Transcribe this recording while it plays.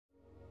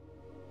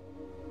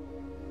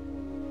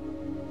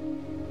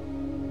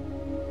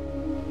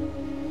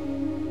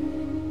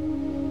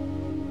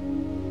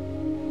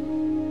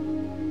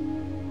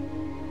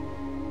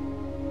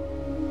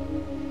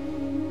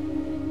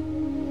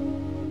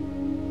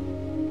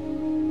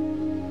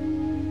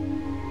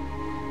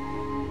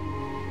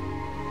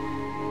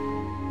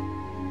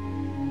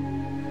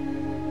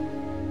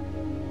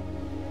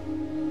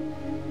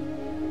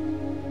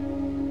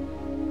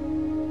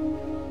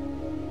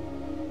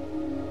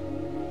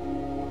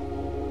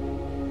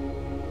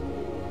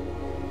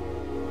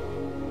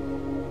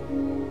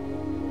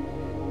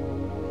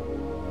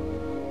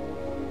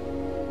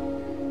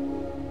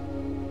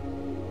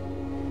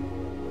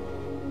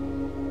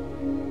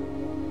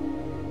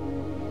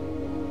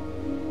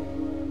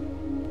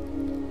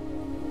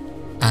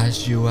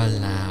as you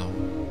allow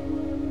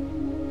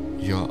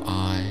your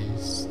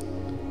eyes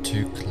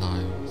to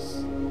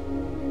close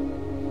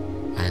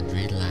and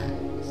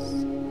relax.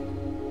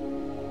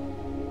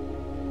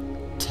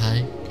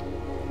 Take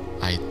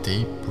a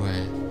deep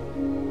breath,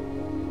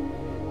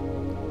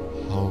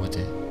 hold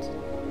it,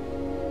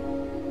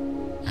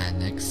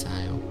 and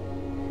exhale.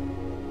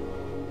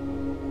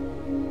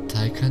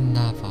 Take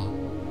another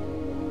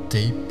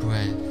deep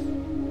breath,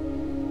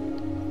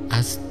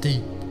 as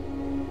deep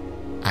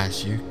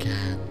as you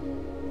can.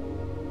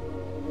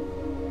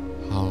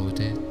 Hold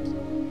it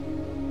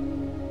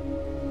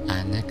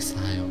and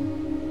exhale.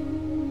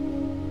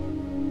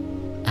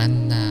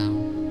 And now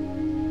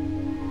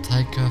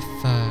take a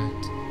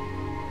third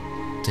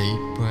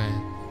deep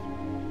breath.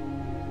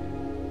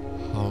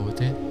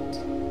 Hold it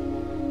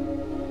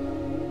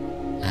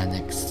and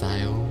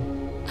exhale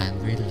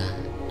and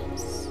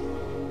relax.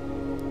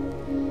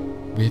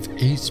 With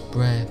each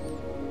breath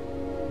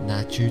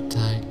that you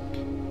take,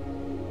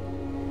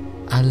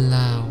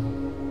 allow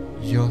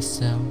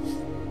yourself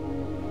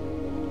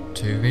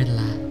to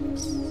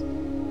relax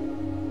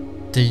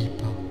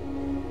deeper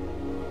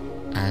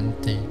and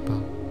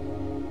deeper.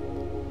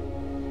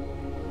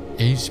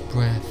 Each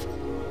breath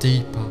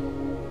deeper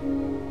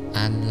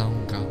and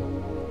longer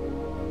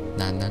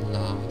than the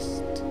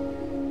last,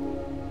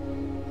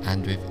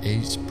 and with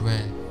each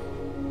breath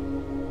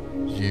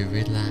you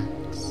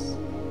relax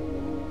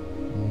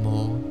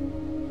more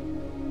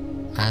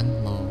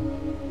and more.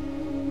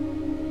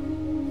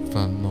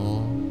 The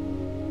more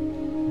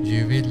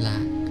you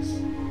relax,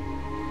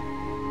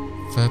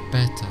 the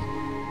better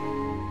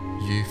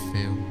you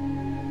feel.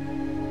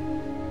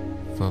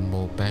 The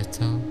more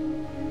better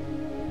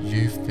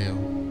you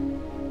feel,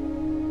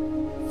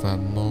 the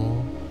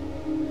more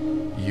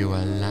you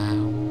allow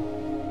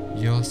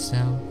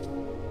yourself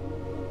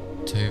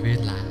to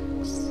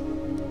relax.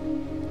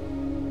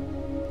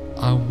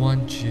 I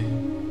want you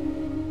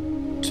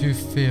to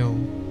feel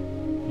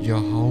your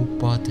whole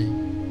body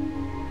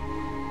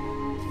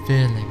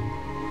feeling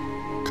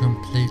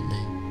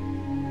completely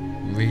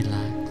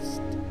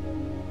relaxed,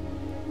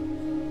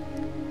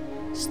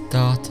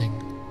 starting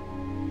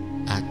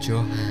at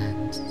your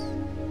hands.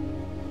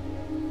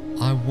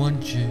 I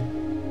want you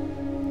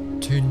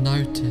to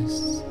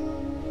notice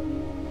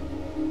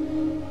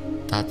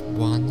that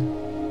one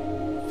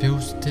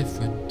feels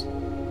different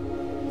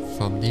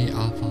from the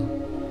other,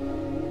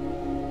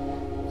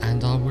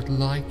 and I would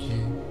like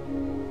you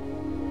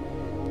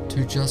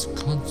to just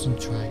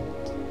concentrate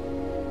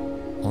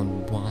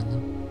on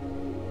one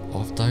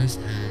of those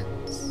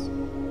hands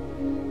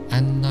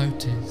and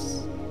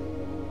notice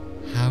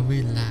how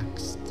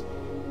relaxed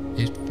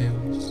it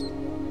feels.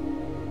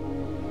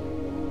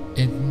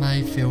 It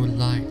may feel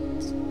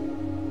light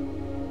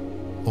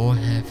or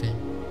heavy.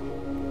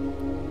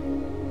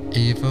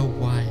 Either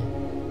way,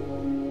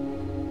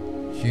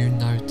 you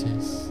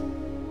notice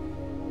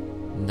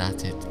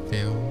that it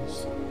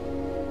feels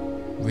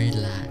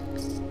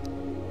relaxed.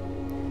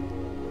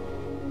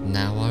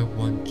 Now I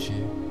want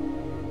you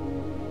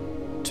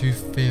to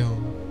feel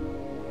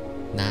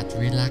that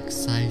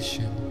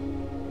relaxation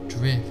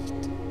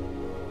drift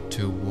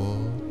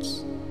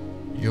towards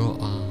your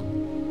arm,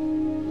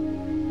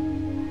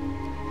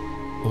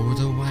 all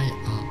the way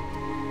up,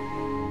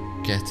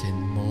 getting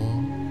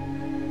more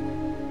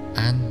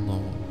and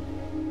more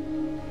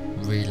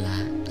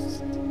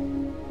relaxed.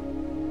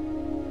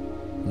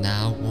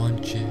 Now I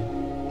want you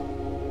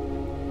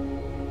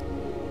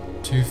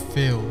to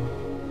feel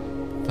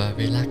the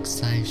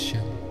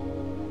relaxation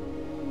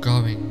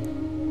going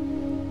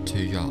to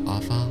your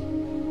other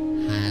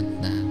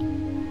hand now,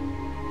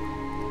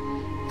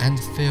 and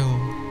feel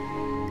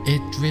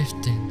it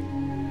drifting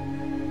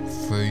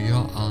through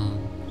your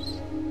arms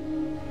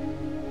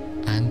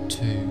and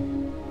to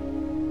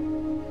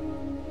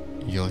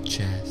your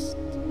chest,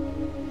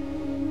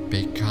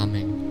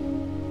 becoming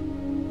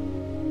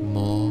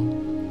more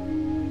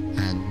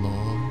and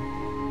more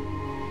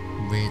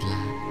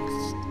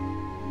relaxed.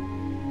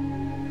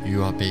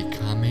 You are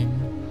becoming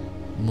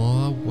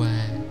more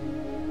aware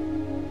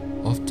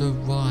of the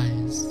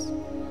rise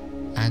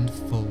and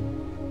fall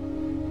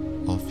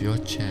of your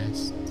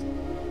chest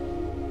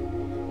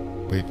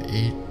with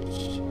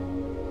each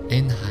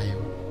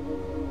inhale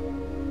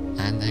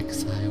and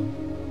exhale,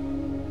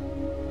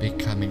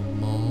 becoming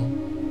more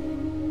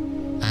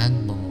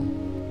and more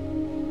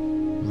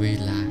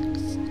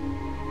relaxed.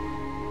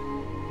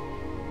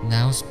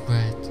 Now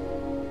spread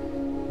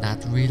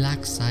that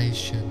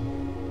relaxation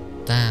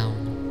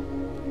down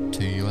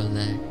to your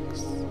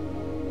legs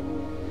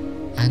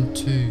and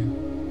to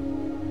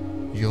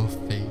your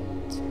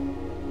feet,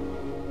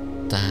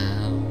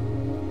 down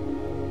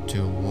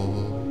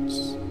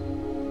towards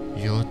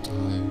your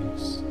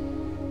toes,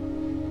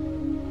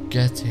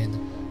 getting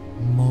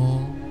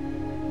more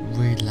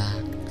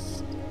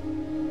relaxed,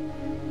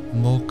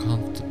 more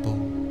comfortable,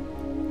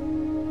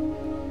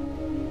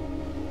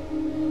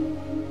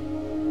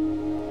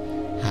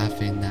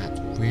 having that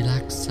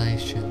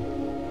relaxation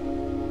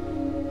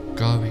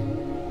going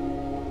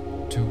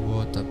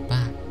toward the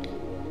back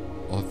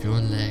of your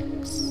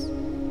legs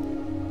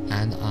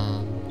and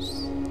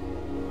arms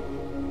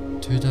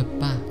to the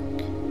back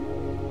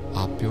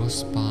up your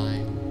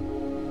spine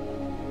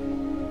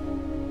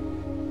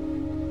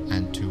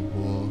and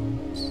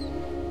towards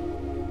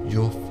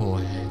your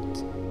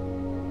forehead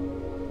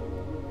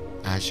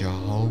as your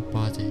whole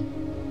body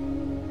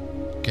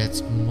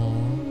gets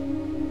more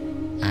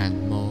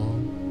and more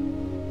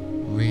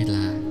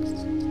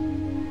relaxed,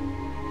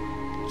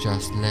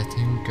 just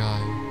letting go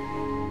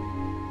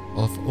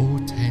of all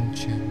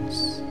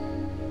tensions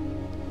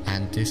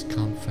and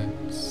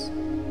discomforts,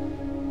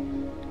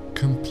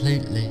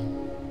 completely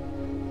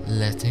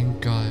letting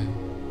go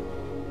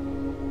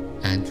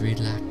and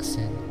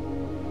relaxing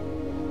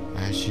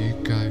as you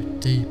go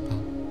deeper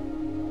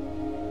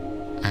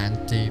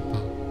and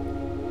deeper,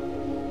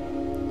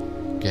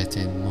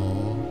 getting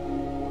more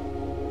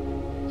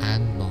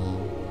and more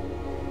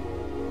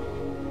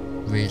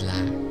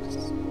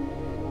relaxed,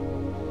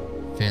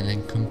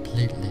 feeling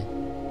completely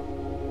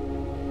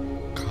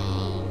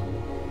calm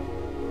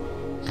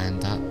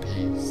and at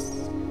peace.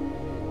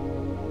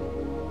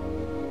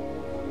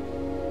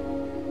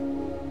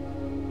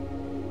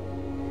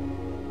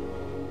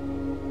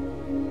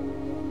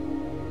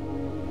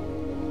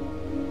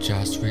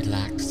 Just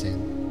relaxing,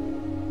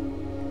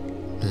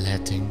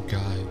 letting go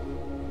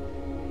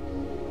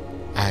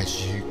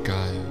as you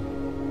go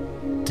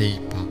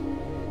deeper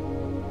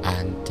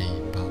and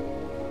deeper.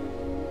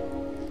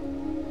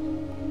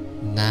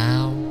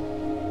 Now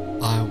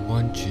I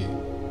want you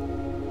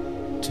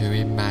to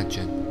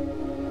imagine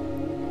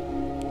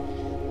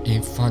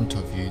in front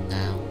of you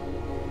now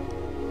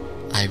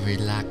a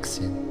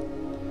relaxing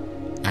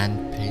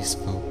and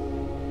peaceful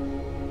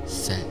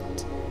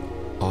set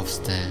of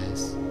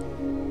stairs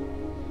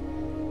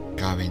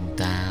going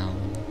down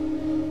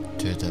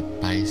to the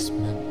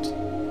basement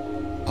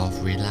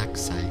of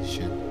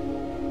relaxation,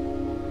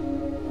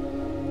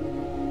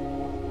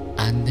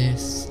 and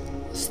this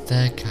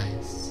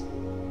staircase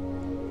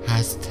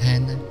has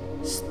 10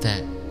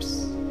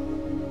 steps,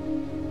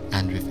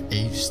 and with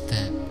each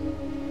step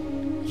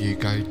you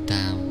go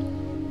down,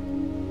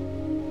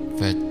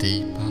 the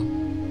deeper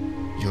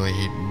your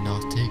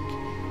hypnotic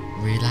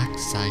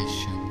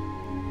relaxation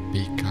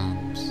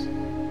becomes.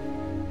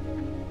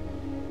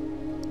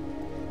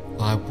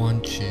 I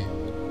want you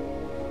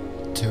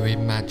to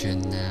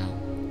imagine now,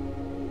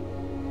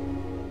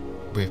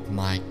 with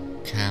my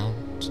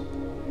count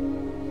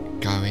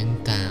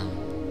going down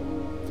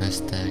the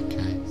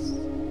staircase,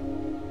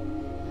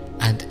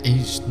 and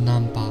each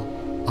number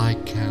I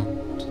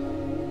count,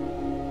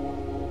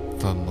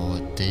 the more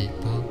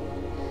deeper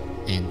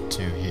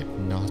into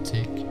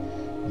hypnotic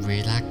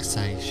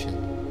relaxation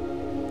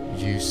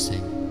you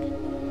sink,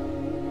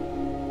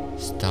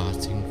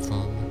 starting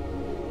from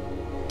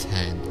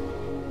 10.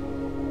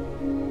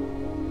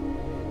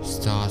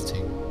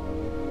 Starting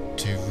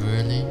to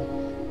really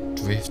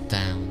drift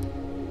down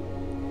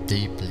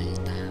deeply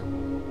now,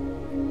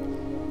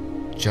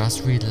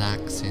 just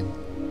relaxing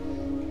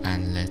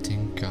and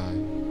letting go.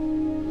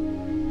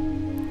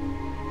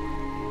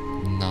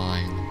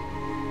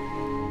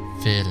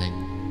 9, feeling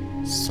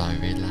so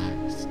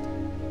relaxed,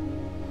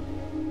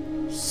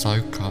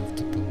 so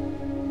comfortable,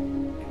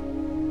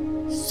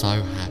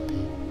 so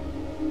happy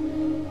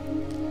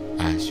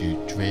as you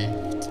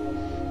drift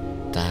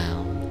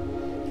down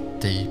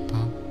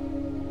deeper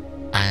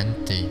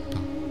and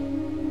deeper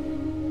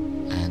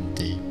and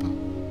deeper.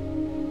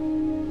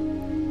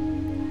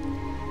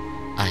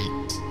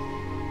 8,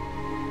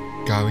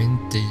 going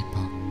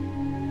deeper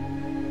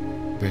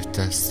with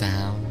the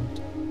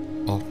sound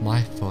of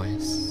my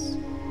voice.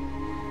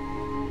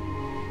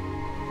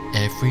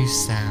 Every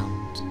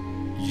sound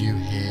you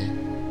hear,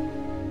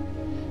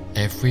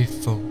 every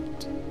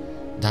thought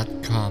that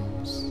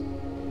comes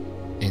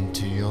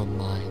into your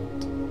mind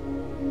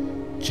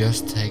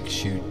just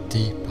takes you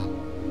deeper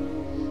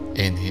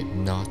in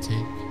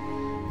hypnotic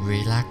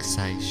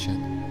relaxation.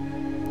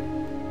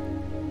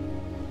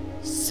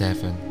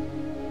 7,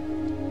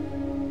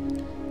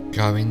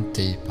 going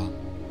deeper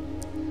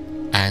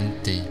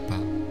and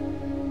deeper,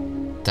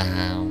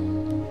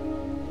 down,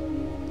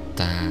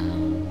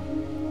 down,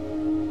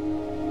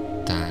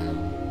 down,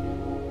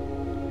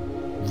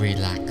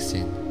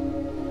 relaxing,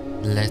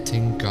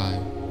 letting go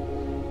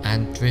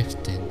and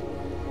drifting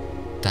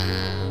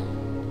down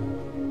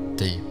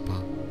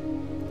deeper.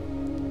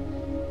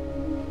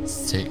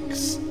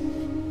 6,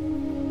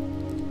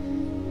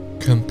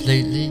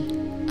 completely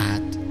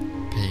at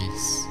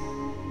peace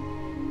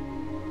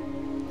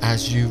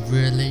as you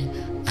really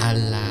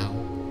allow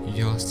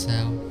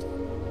yourself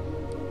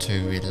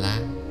to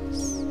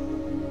relax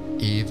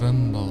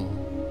even more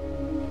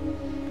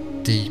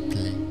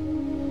deeply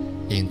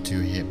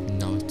into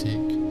hypnotic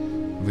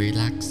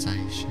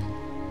relaxation.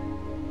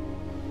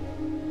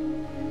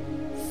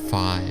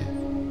 5,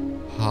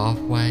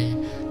 halfway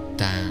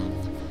down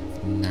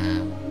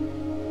now,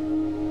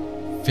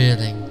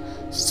 feeling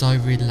so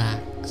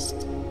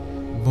relaxed,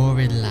 more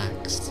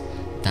relaxed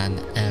than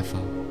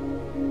ever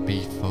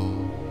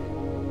before,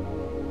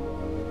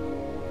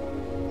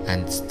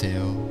 and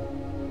still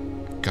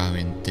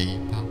going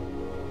deeper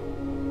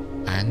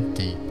and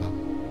deeper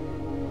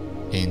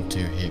into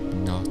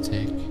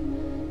hypnotic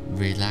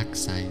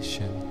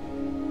relaxation.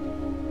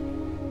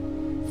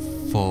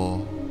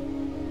 4.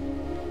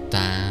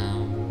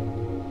 Down,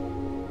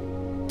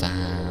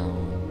 down,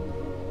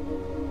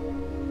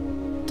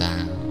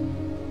 down,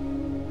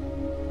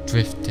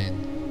 drifting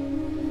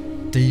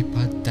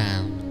deeper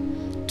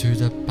down to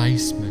the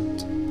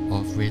basement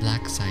of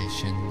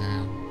relaxation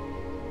now.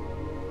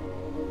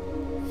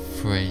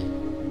 3.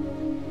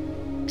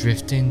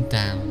 Drifting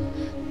down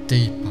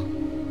deeper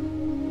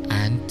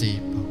and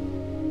deeper,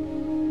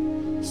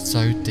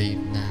 so deep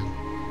now,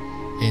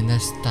 in a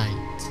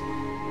state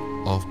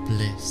of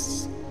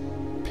bliss,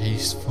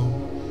 peaceful,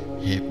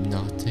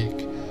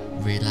 hypnotic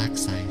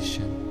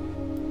relaxation.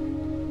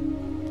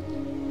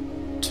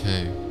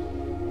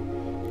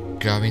 2.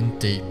 Going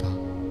deeper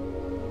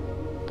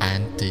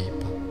and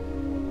deeper,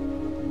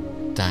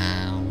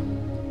 down,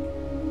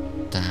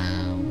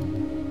 down,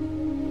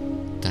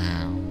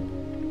 down,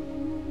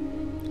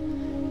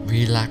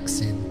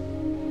 relaxing,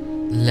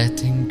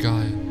 letting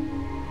go,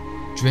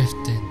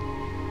 drifting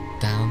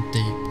down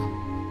deeper.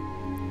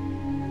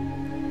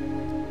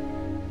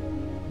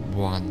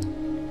 1.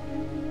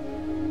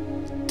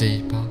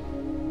 Deeper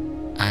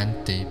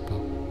and deeper,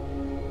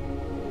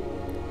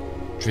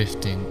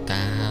 drifting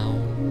down,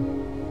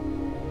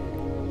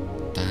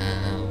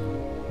 down,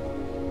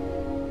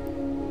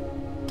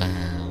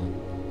 down.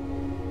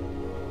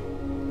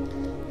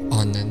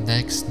 On the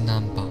next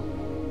number,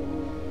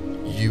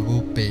 you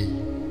will be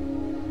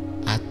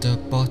at the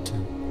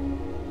bottom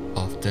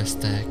of the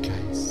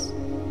staircase,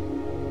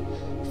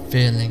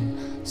 feeling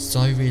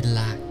so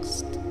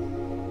relaxed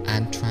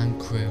and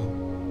tranquil.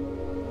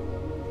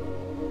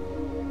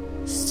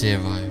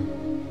 0.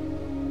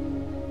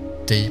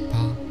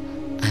 Deeper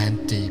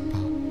and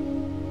deeper,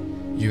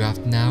 you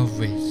have now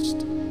reached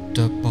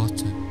the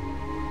bottom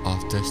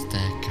of the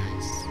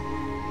staircase,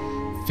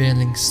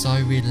 feeling so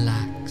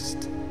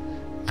relaxed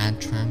and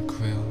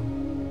tranquil,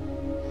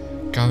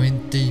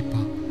 going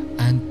deeper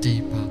and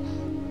deeper,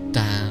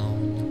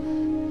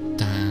 down,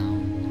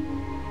 down,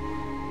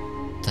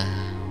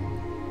 down,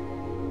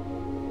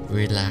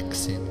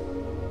 relaxing,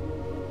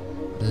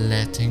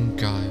 letting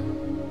go,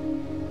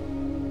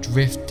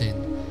 drifting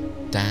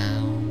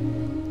down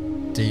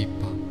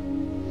deeper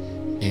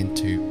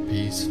into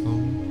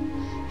peaceful,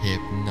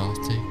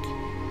 hypnotic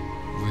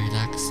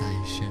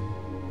relaxation,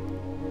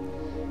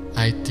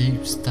 a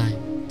deep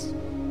state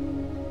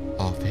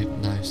of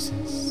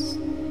hypnosis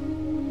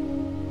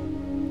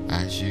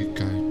as you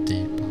go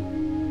deeper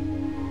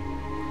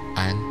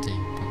and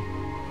deeper.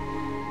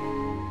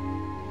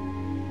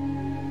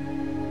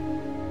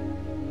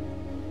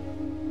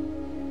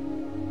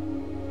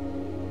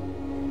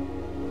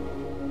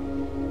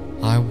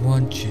 I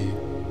want you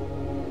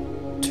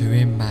to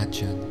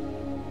imagine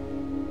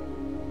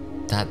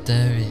that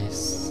there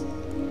is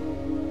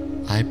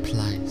a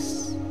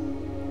place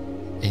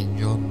in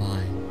your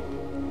mind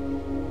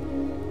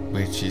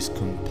which is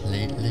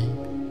completely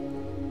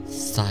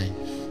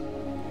safe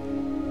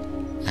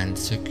and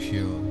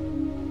secure.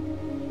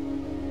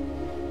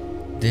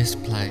 This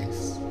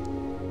place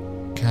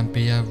can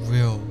be a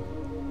real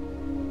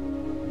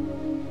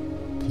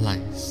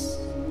place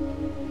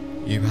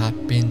you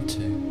have been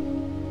to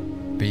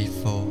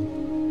before,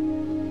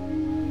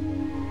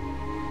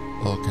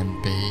 or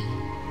can be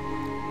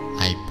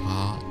a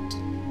part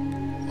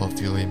of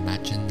your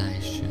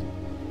imagination.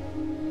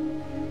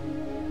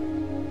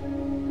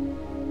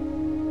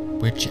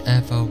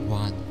 Whichever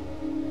one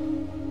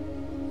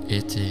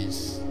it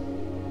is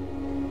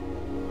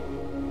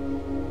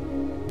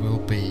will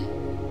be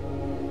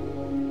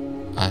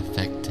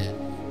effective.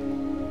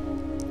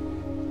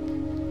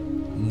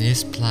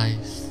 This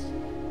place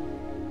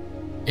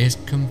is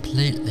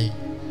completely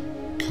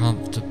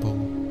comfortable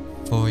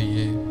for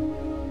you,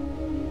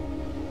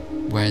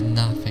 where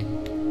nothing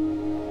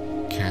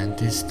can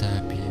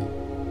disturb you.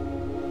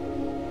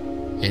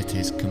 It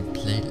is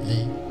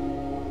completely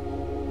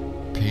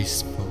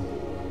peaceful,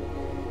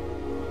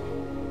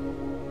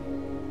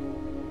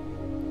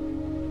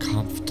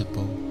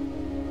 comfortable,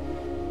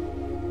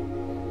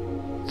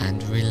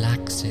 and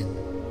relaxing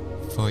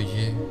for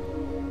you.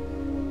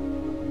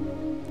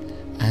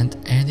 And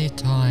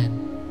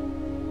anytime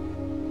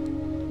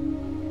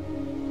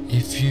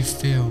if you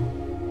feel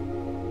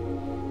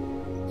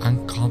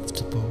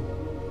uncomfortable,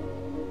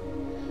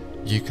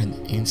 you can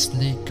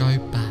instantly go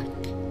back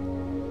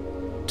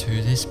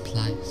to this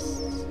place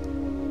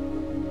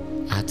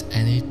at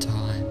any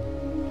time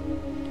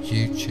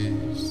you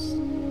choose.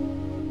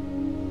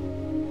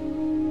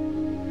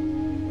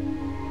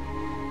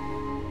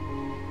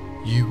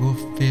 You will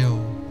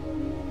feel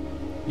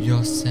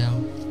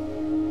yourself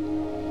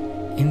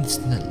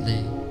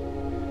instantly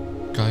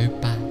go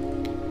back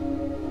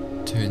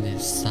to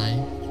this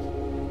safe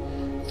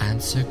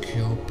and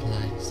secure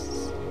place.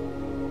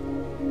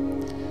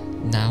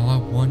 Now I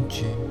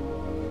want you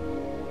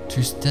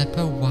to step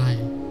away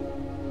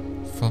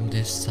from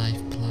this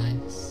safe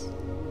place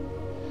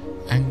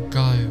and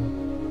go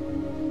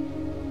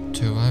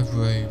to a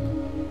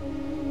room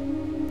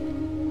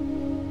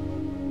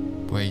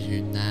where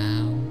you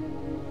now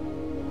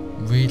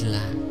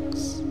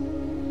relax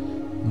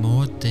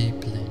more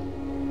deeply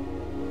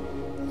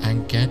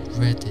and get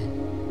ready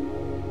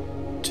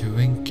to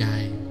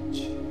engage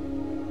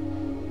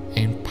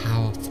in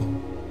powerful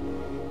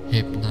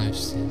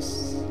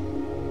hypnosis.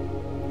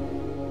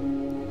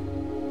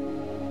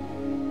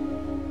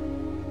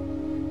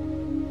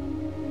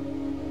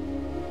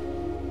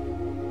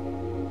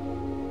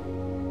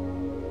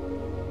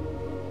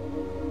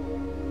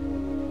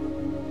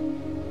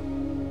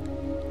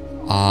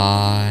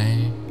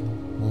 I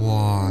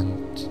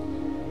want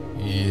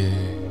you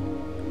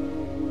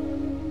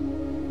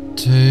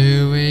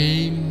to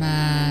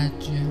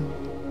imagine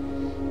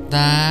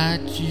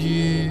that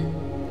you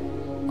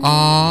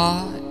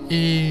are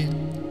in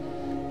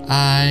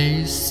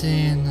a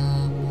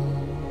cinema.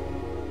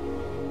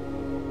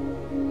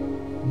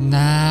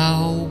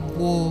 Now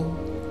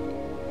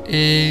walk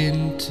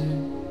into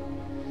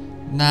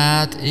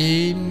that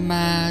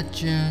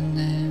imaginary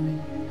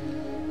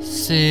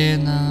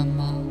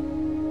cinema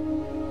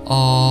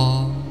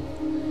of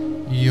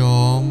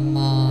your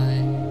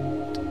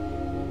mind.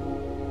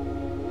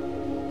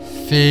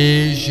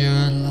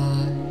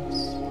 Visualize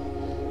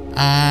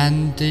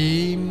and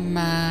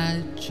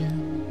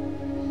imagine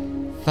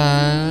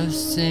the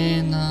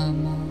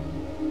cinema.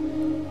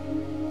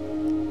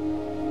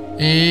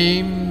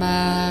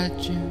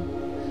 Imagine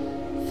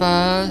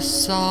the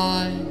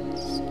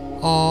size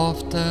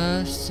of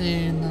the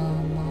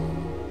cinema,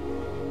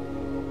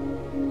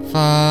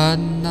 the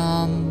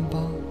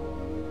number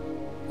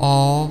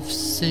of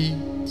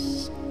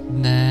seats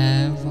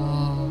there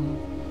are,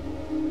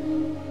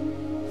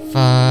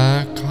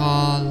 the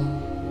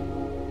color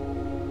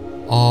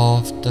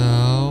of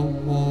the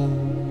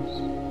walls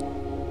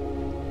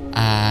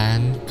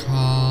and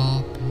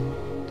carpet,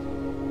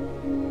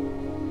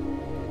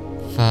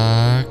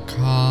 the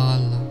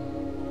color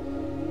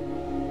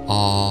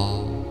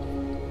of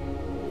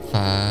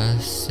the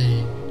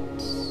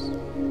seats,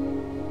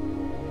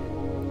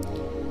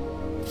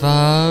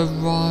 the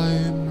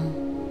aroma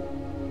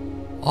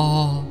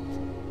of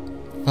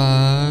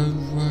the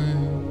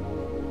room,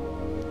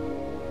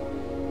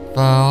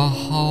 the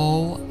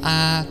whole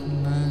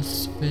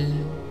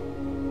atmosphere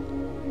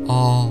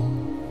of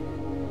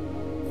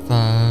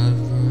the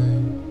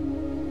room.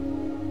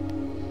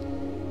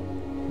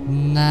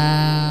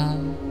 Now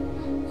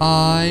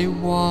I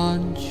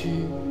want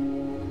you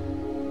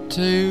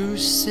to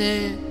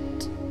sit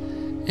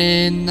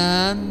in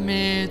the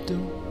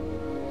middle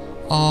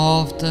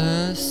of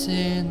the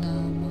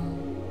cinema,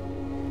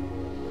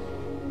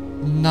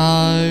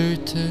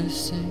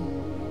 noticing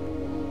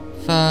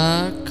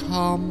the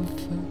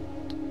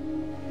comfort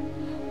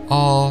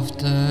of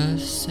the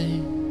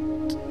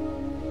seat.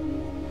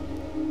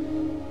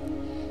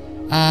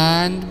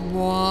 And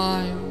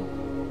while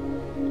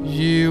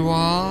you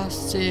are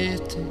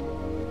sitting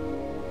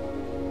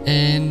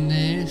in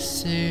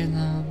this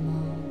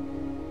cinema,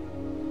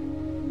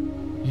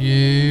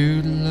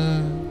 you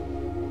look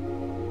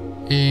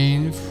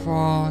in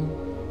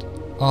front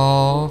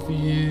of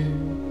you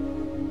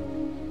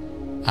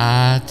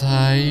at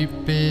a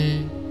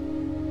big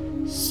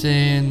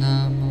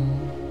cinema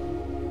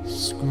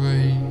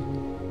screen,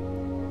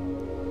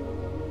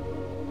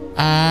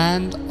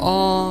 and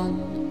on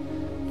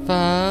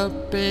the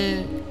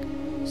big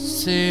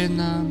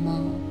cinema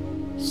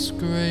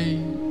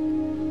screen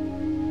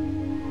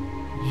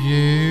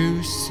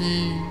you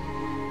see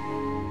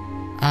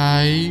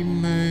a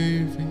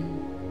movie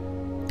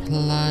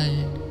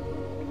playing.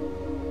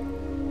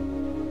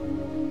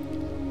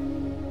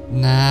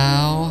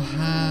 Now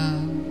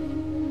have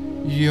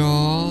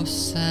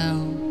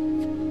yourself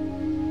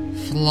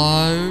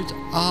float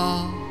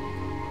up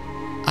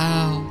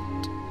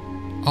out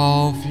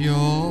of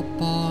your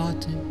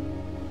body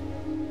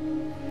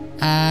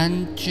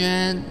and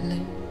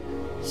gently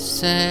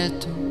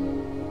settle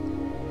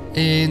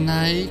in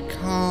a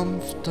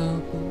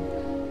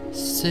comfortable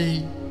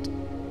seat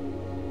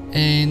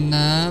in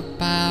the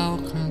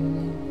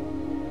balcony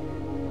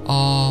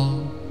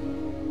of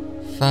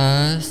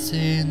the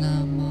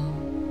cinema,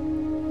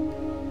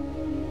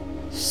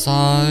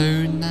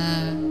 so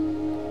now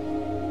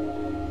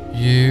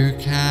you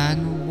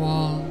can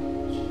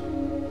watch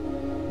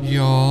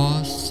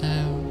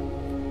yourself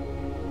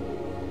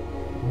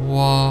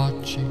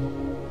watching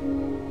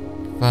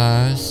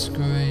the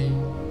screen.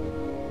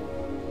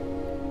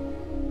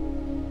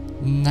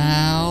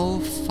 Now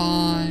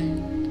find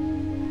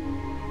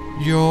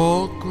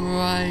your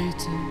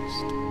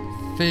greatest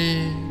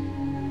fear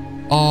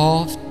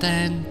of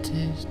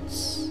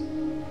dentists.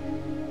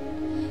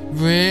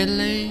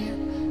 Really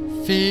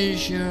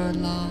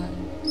visualize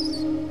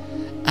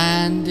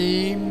and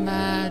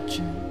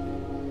imagine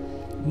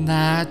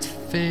that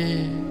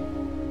fear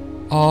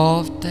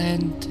of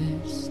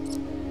dentists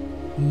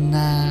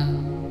now.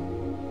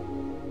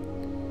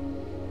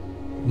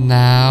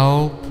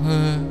 Now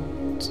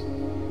put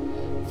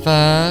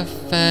the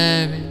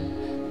very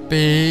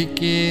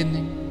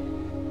beginning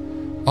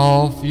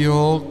of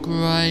your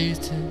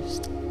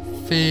greatest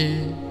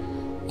fear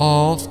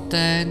of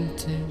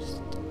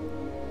dentists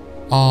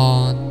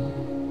on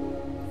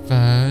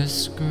the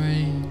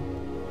screen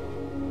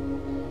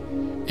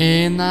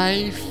in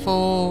a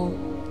form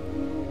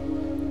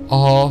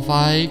of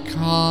a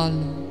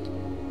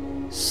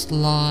coloured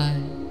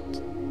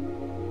slide.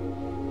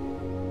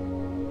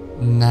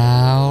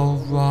 Now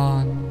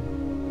run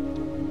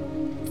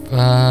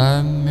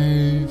the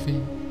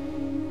movie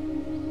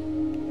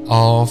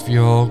of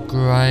your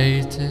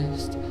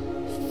greatest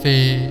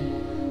fear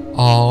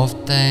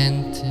of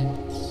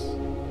dentists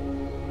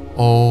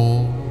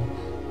all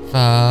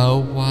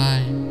the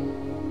way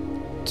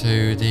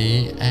to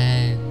the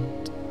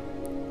end,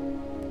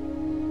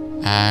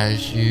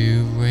 as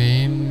you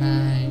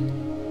remain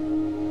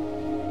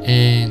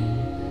in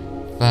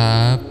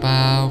the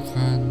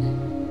balcony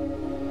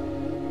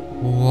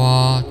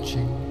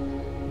watching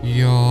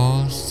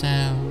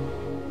yourself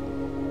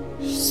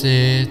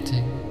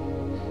sitting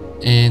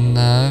in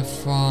the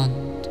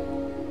front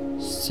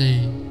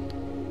seat,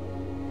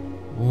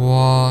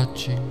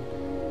 watching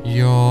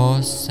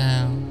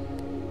yourself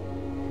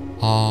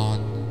on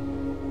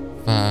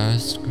the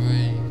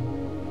screen.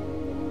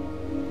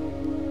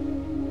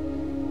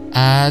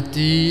 At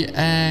the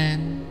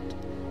end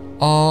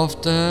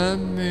of the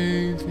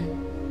movie,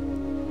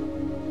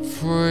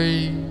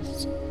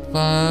 freeze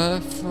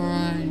the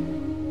frame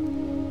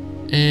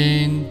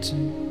into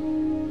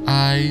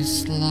a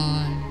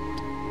slide.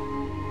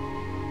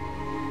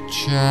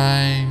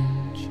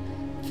 Change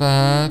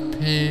the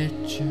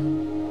picture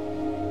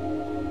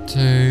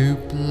to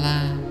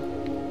black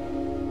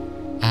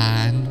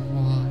and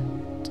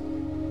white,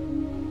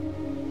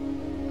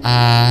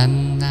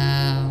 and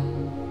now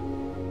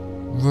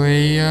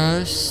reassociate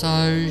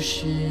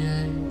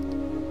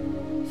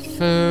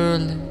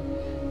fully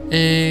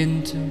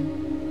into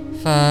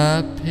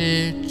the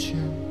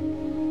picture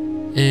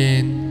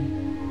in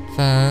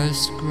the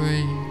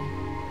screen.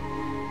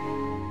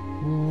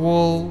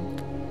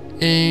 Walk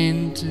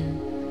into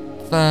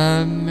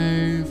the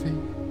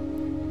movie.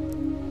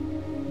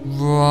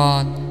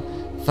 Run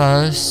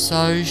the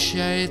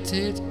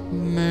associated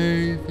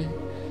movie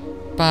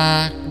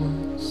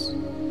backwards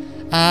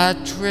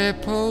at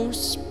triple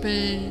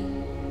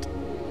speed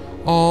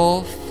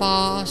or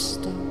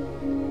faster,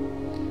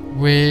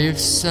 with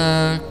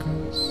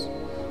circus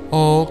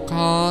or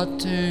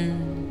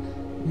cartoon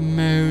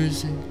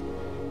music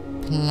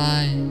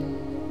playing,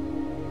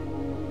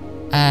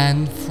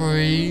 and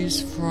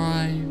freeze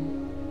frame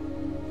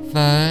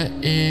the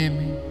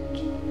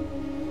image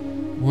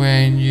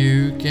when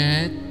you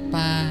get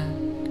back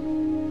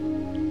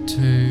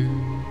to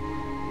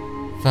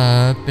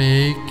the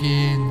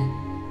beginning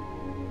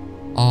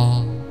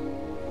of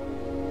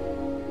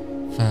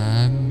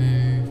the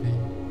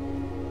movie.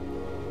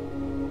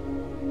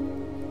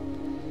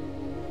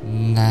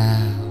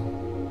 Now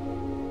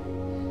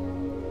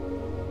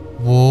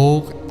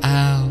walk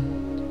out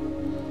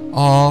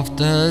of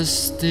the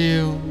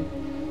still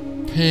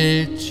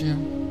picture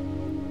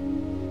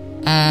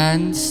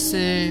and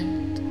sit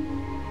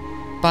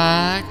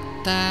back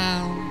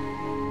down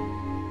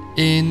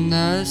in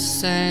the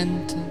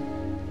center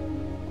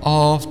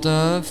of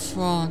the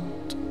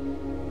front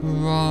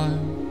row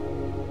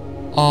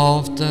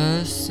of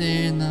the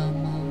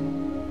cinema.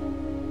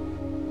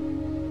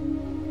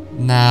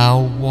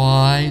 Now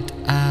white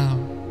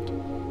out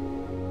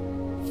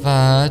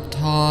the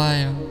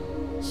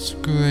tile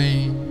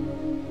screen,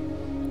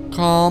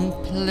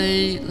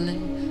 completely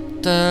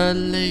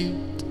delete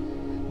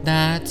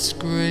that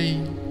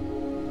screen,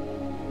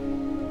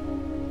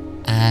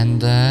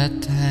 and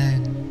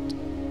attend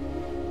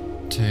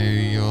to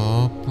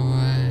your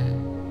breath.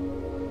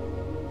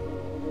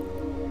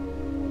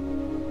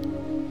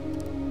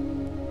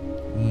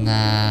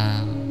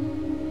 Now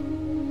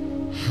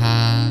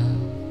have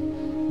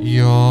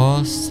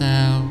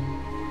yourself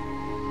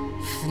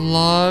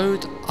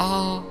float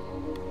up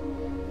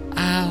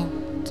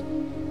out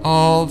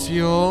of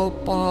your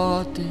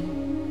body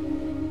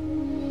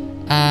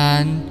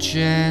and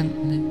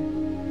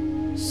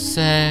gently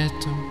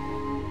settle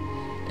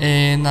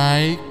in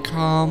a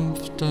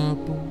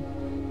comfortable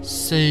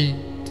seat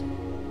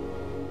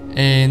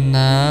in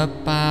the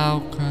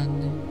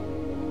balcony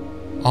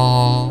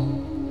of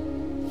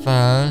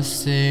the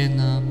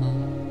cinema,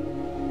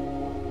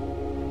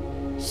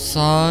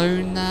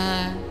 so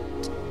that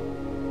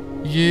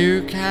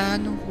you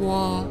can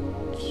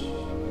watch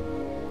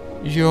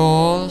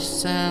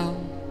yourself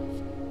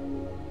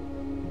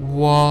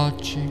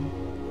watching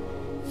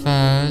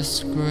the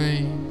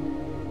screen.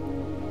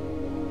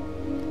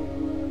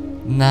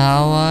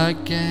 Now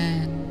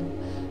again,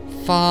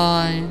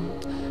 find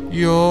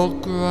your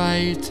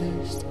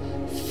greatest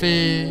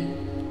fear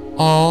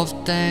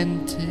of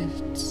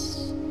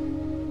dentists,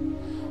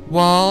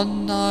 while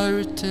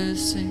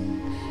noticing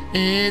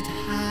it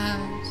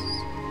has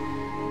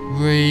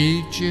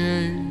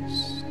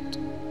reduced.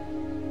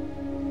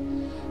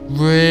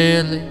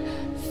 Really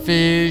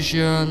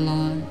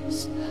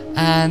visualize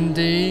and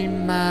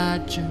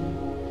imagine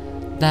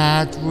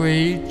that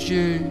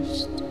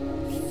reduced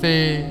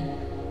fear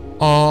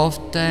of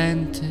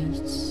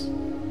dentists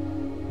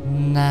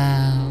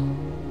now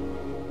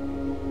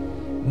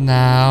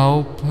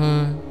Now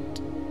put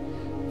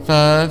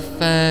the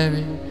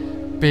very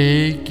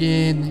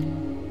beginning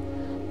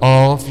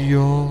of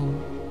your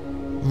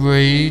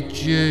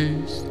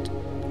reduced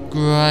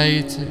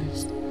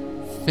greatest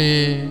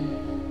fear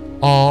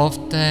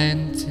of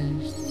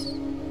dentists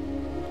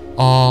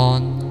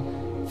on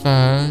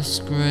the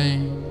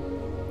screen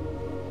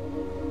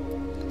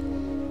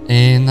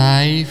in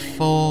a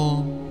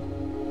form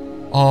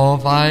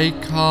of a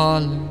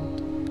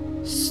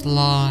coloured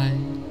slide.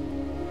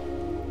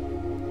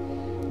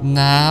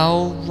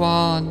 Now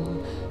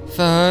run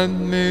the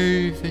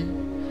movie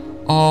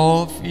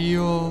of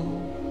your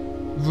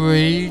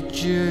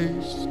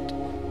reduced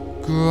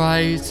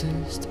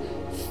greatest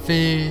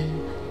fear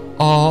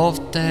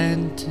of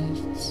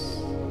dentists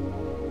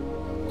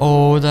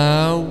all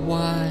the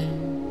way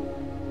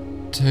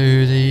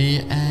to the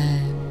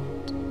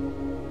end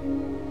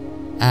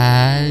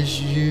as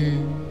you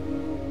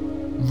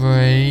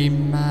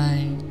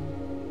remain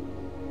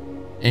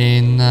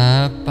in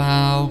the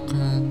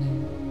balcony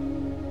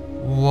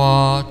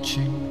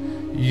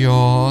watching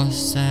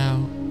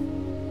yourself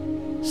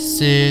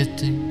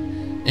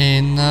sitting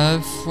in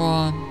the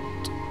front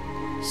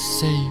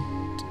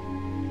seat,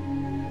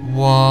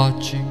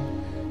 watching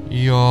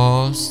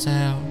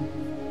yourself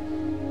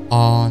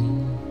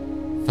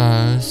on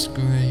the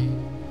screen.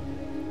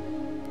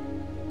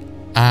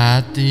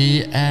 At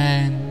the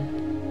end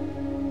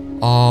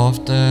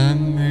of the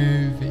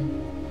movie,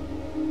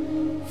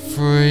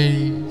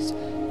 freeze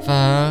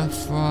the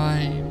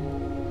frame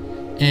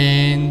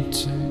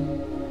into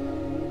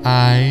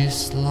a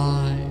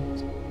slide.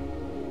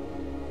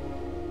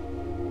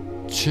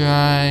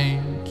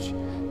 Change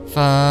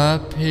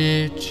the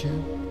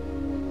picture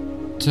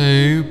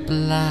to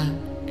black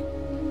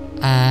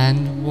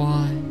and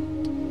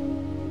white,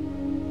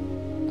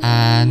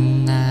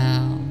 and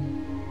now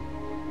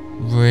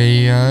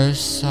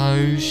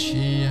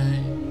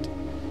reassociate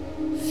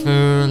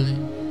fully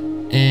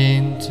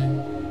into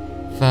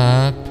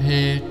the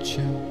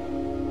picture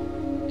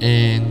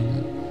in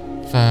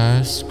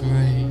the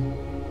screen.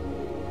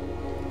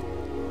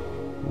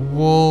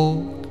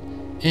 Walk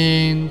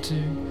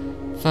into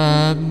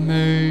the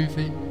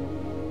movie.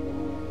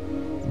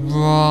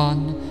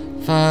 Run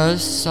the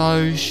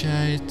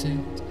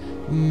associated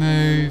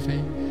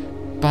movie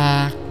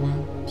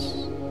backwards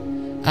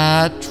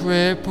at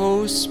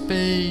triple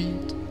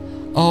speed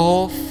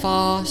or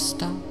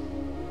faster,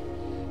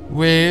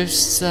 with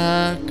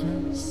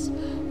circus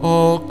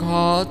or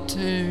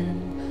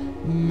cartoon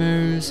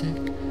music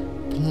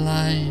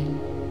playing,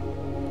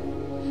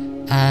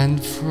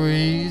 and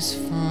freeze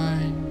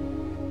frame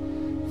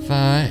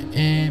the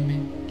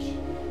image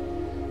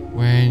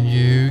when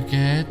you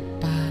get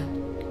back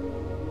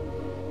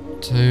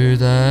to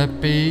the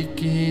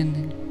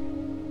beginning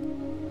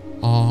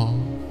of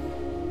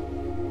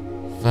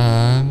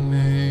the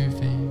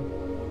movie.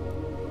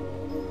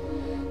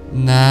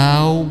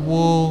 Now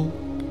walk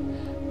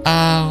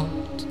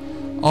out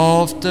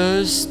of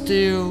the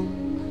still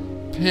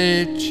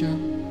picture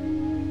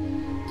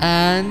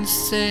and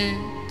sit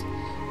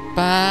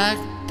back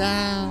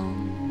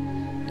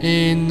down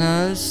in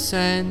the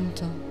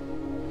center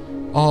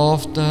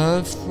of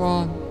the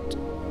front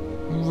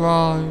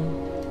row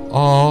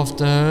of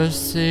the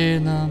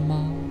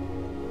cinema.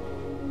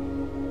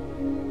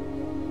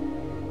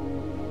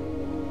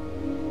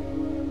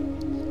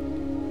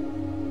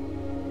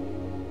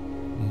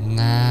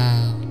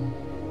 Now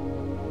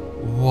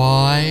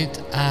white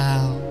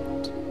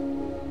out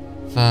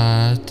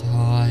the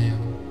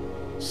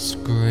tile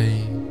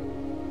screen.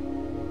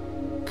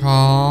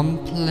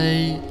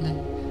 Completely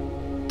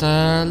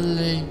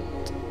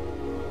delete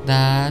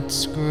that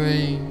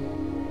screen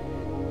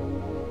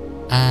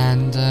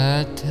and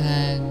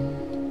attend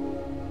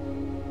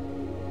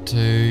to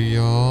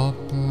your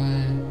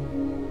breath.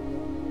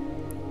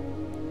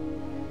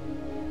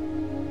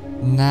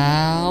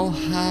 Now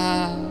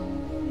have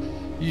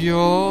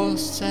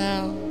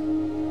yourself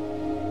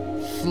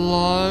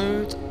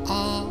float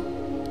up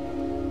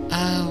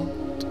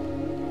out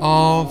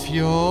of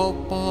your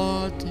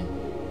body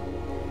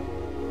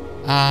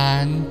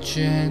and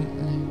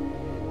gently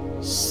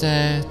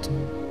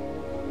settle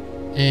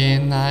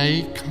in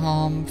a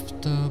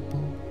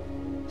comfortable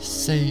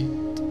seat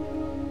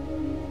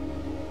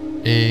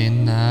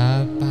in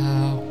the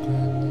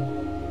balcony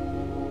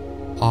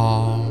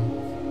of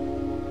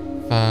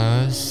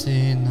the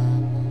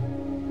cinema,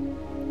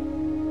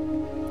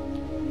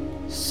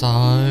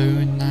 so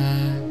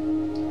that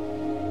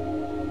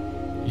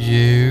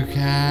you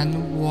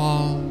can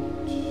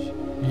watch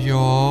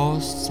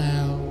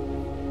yourself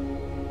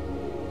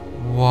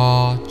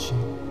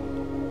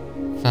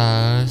watching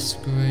the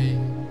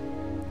screen.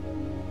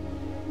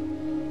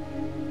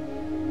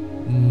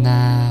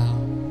 Now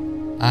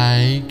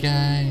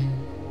again,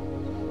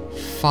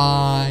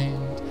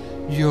 find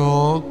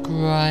your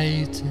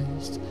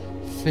greatest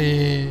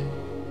fear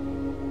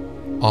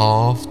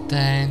of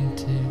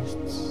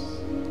dentists,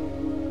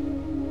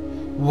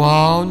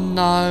 while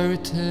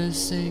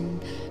noticing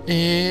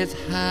it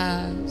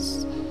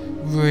has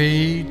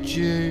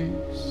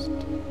reduced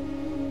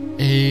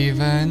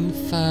even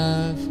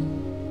further.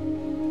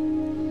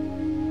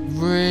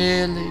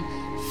 Really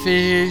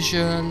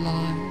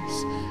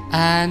visualize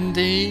and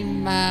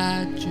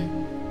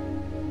imagine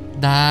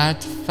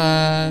that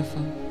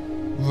further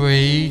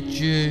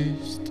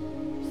reduced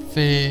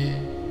fear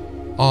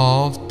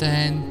of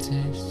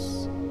dentists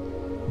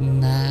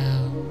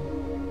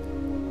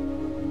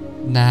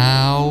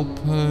now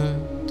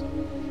put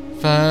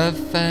the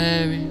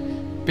very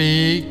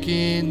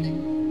beginning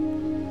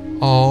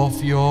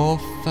of your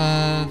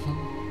further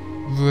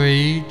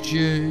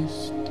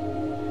reduced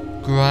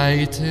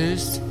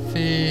greatest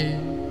fear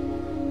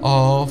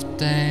of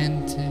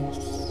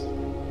dentists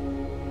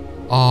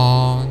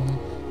on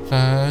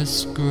the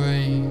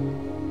screen.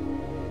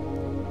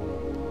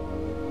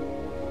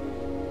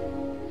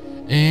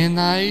 In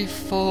a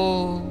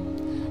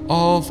form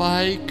of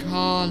a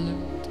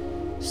coloured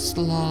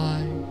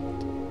slide.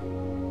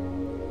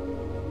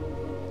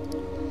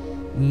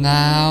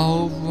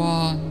 Now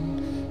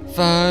run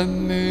the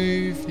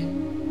movie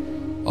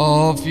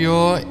of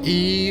your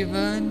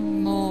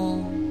even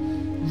more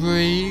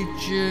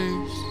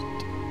reduced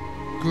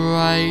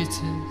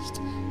greatest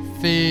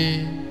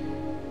fear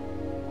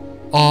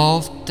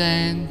of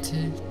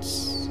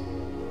dentists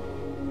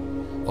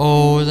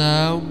all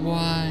the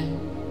way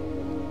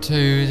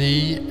to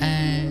the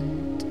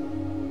end,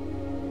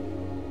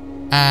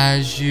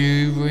 as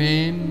you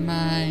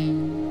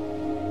remain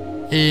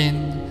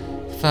in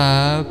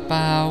the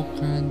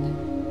balcony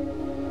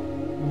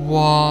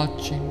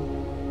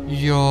watching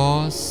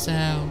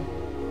yourself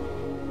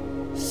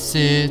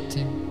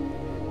sitting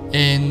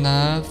in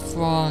the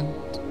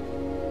front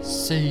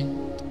seat,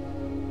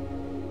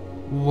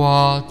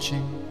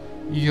 watching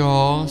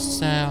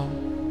yourself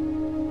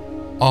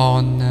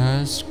on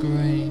the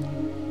screen.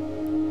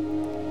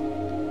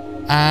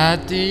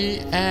 At the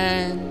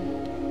end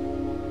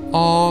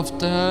of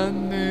the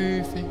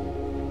movie,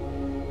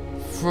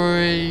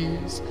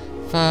 freeze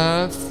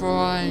the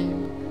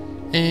frame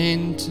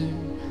into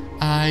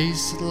a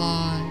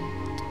slide.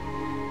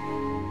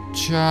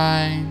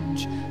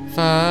 Change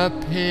the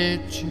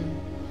picture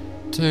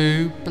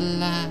to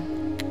black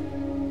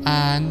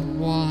and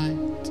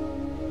white,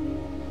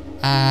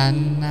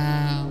 and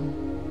now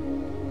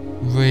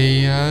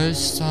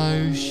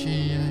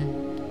reassociate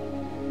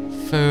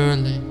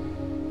fully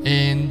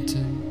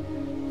into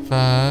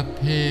the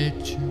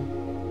picture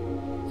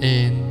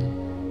in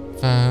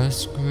the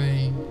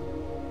screen.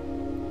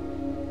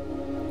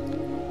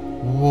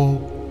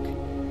 Walk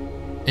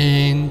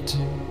into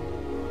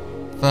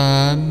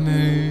the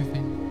movie.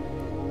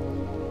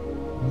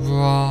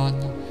 Run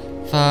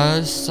the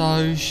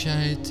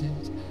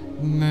associated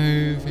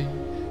movie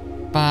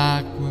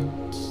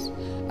backwards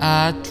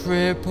at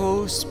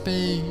triple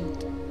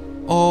speed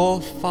or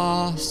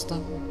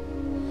faster,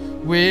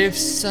 with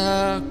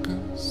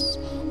circus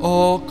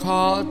or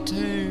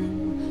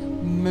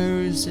cartoon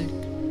music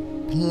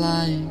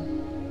playing,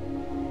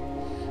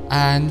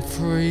 and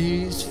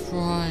freeze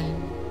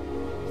frame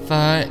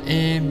the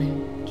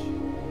image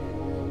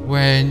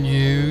when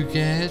you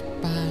get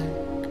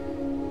back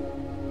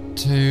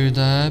to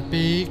the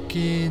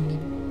beginning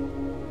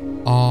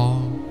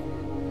of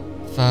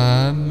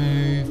the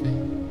movie.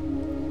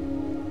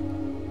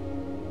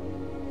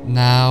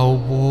 Now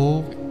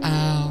walk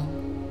out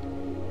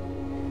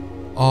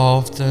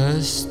of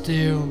the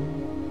still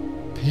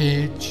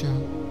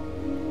picture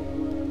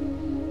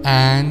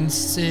and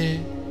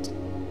sit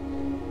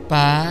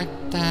back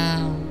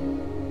down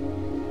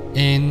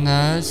in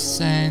the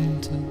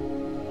center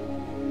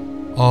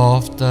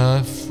of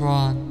the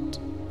front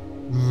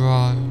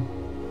row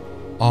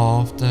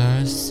of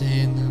the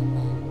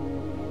cinema.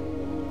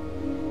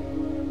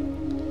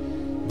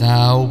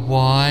 Now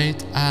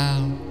white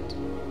out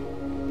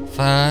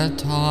the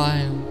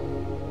tile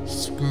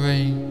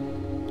screen.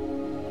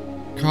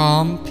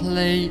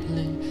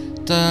 Completely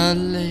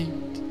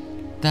delete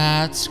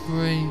that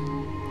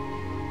screen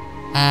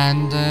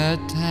and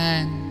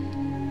attend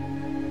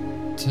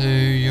to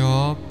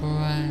your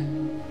breath.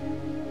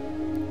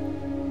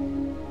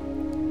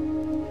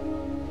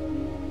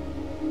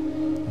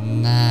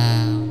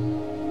 Now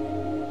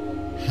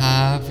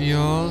have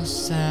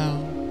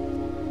yourself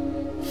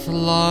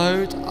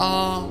float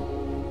up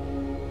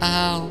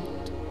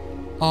out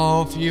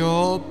of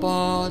your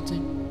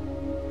body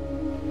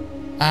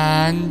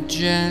and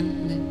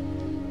gently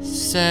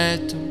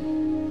settle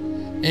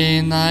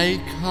in a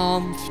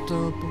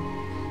comfortable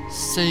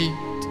seat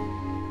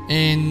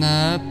in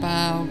the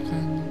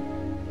balcony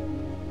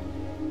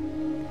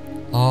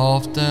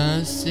of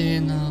the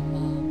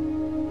cinema,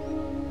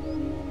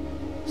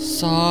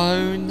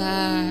 so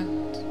that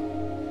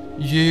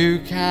you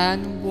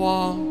can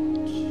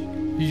watch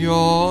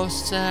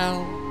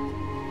yourself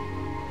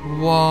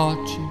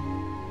watching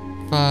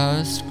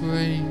the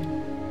screen.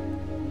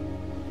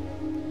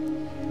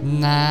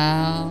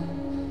 Now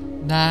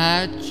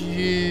that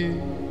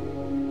you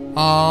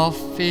are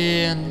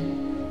feeling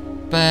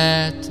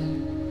better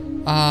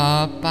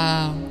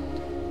about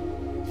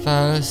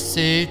the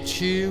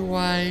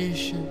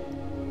situation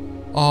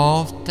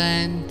of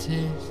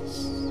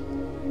dentists,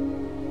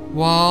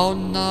 while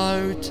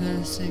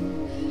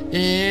noticing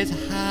it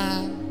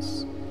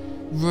has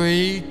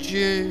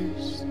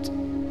reduced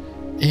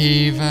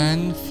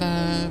even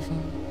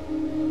further.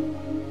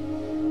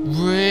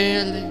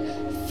 Really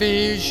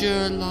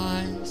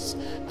visualize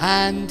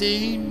and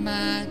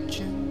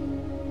imagine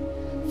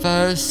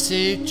the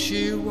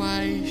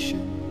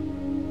situation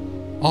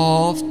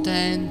of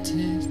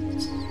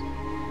dentists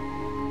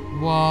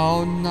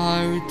while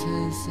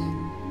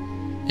noticing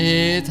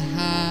it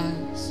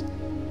has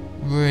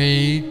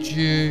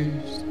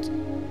reduced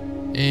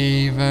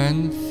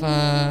even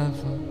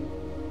further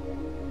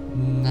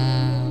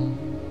now.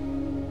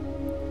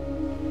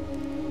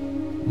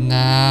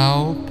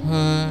 Now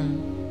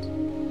put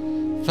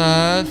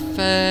the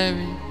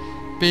very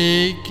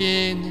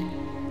beginning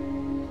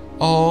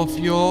of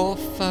your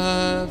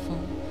further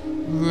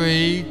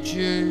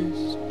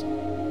reduced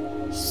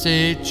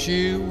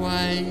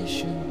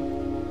situation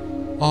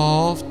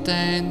of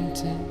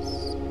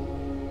dentists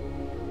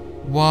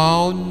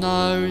while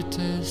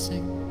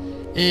noticing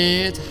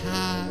it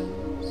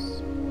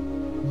has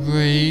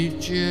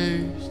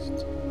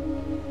reduced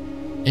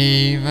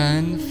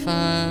even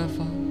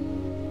further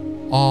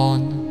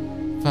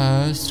on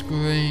the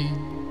screen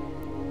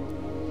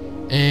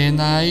in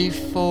a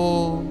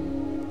form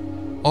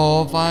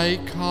of a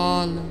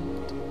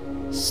coloured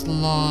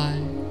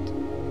slide.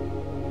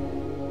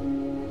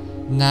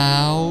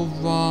 Now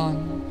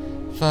run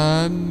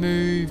the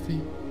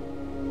movie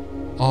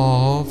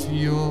of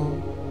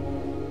your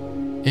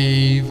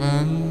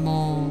even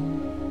more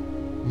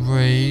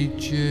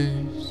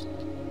reduced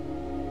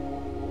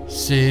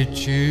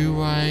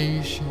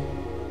situation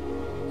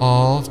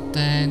of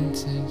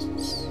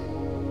dentists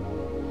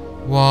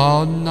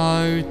while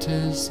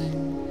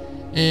noticing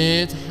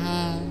it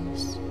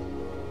has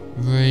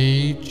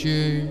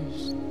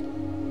reduced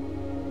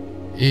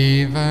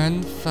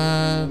even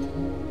further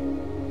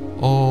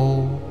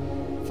all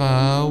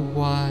the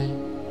way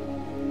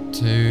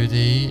to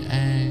the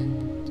end.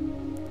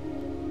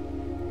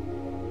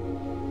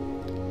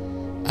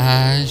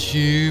 As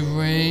you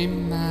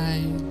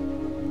remain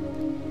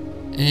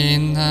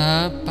in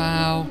the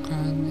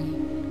balcony,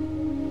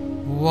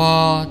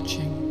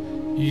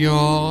 watching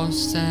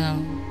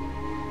yourself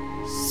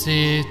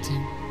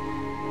sitting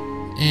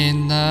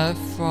in the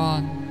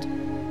front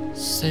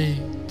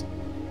seat,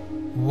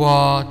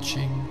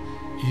 watching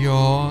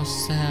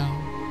yourself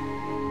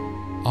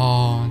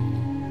on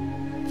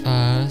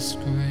the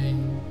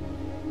screen.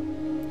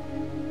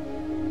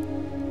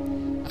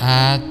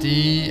 At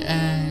the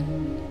end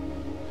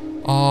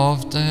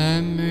of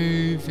the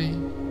movie,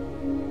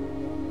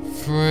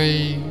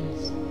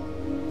 freeze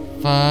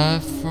the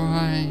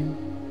frame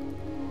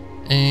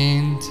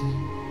into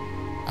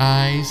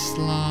a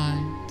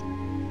slide.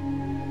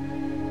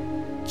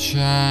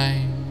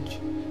 Change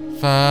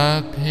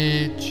the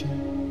picture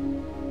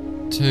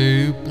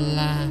to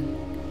black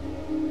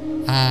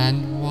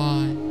and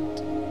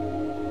white,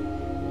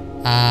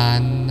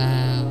 and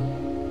now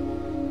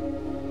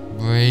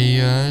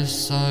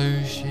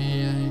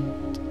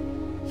reassociate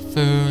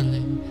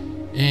fully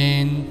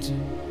into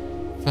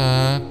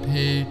the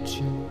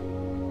picture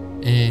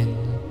in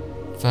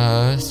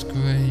the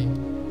screen.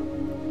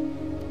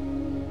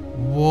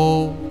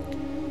 Walk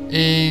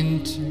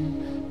into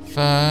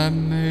the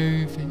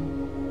movie.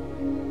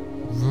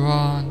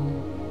 Run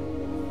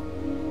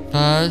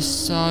the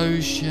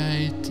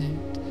associated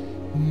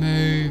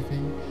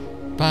movie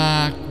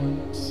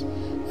backwards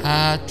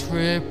at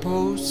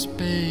triple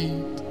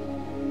speed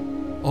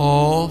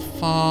or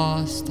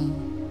faster,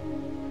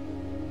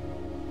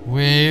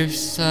 with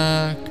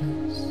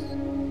circus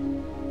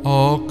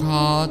or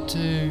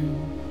cartoon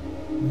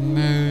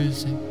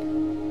music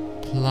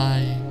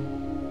playing,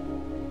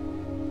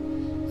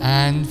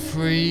 and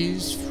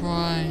freeze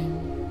frame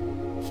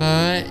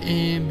the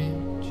image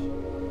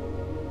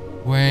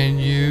when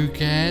you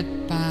get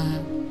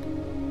back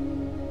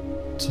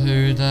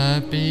to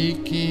the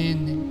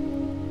beginning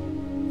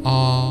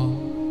of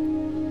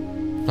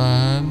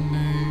the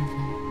movie.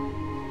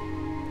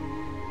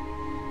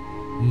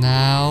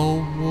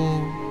 Now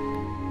walk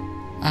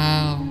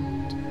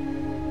out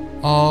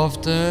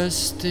of the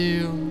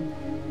still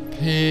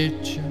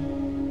picture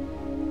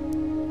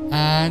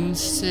and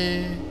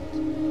sit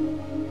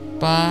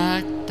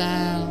back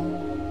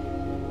down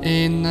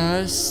in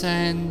the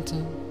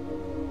center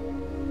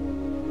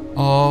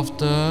of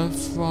the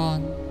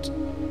front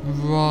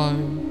row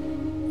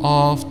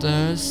of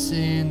the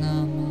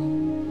cinema.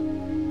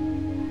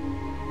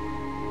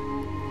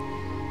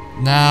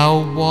 Now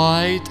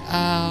white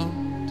out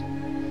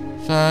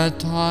the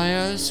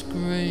entire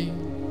screen.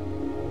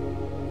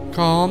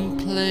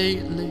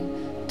 Completely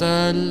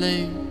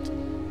delete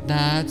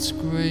that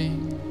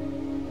screen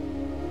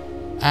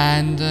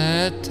and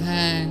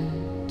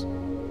attend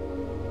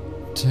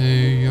to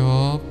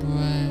your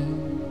breath.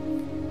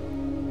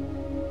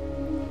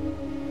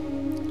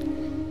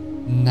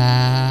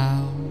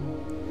 Now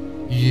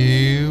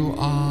you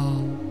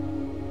are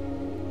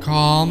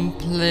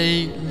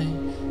completely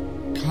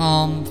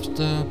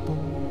comfortable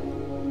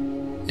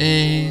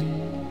in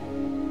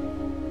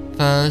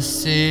the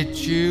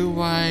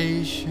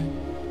situation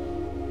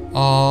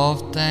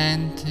of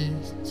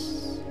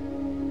dentists.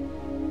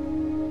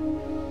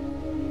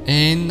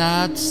 In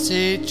that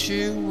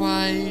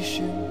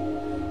situation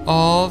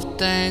of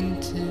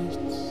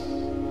dentists,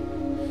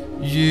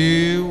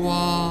 you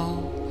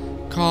are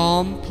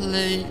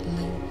completely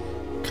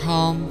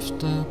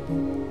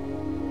comfortable,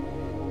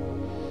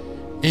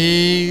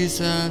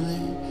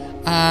 easily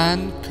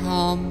and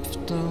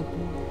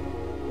comfortable.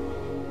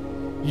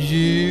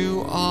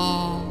 You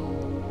are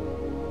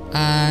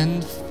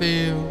and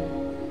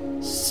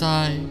feel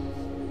safe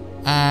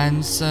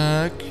and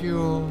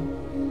secure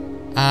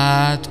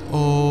at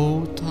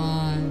all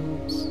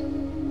times,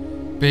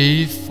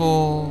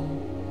 before,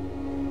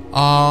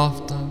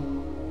 after,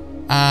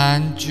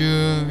 and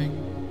during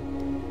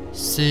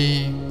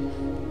seeing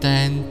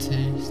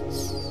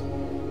dentists.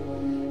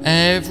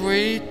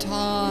 Every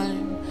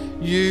time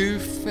you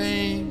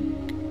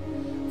think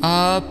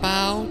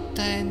about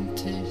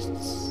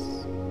dentists,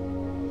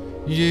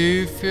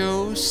 you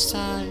feel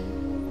safe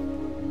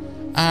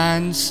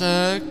and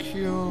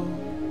secure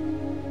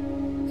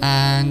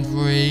and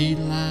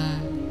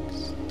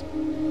relaxed,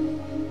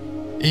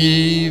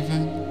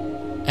 even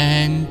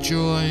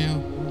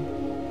enjoyable.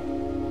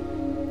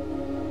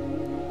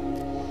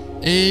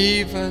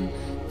 Even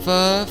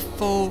the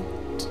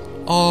thought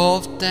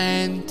of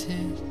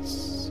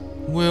dentists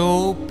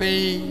will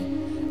be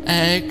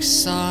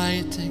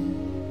exciting.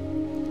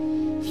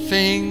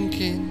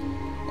 Thinking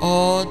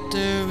or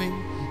doing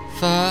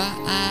the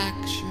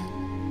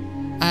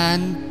action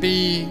and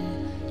being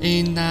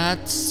in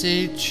that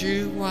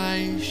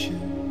situation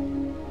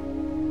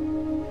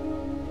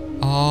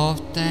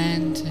of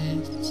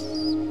dentists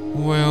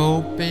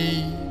will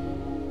be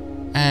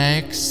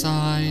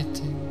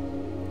exciting.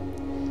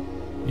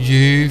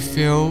 You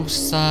feel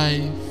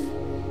safe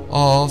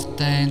of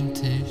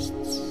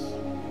dentists.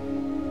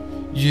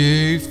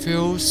 You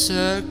feel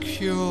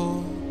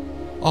secure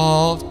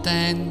of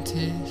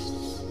dentists.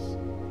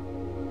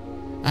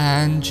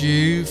 And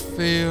you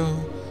feel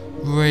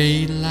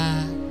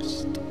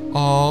relaxed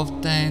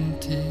of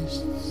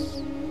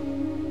dentists.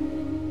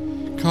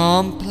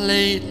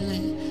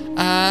 Completely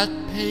at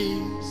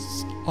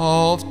peace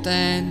of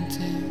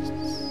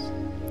dentists.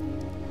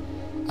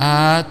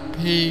 At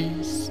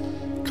peace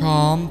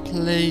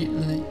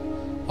completely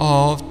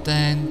of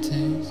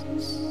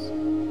dentists.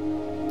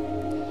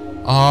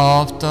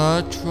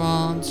 After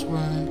trance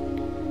work,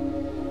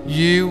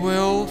 you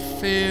will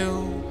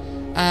feel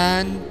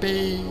and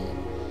be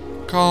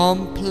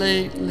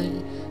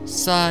completely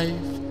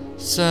safe,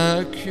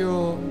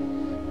 secure,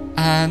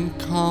 and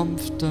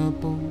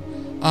comfortable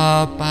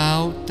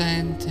about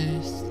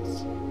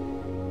dentists.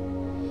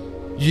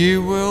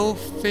 You will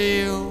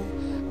feel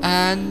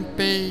and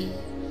be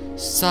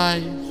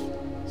safe,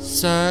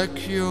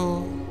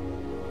 secure,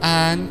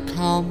 and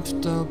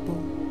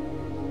comfortable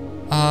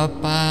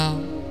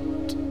about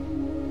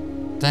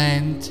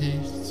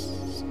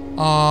dentists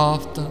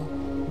after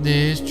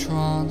this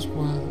trance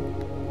work.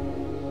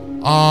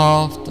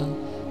 After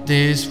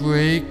this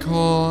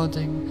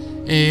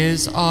recording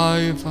is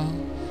over,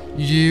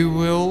 you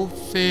will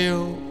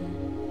feel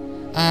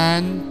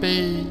and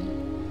be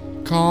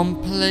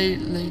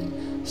completely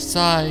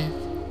safe,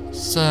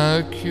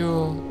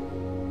 secure,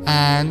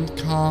 and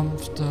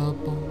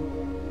comfortable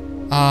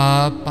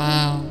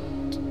about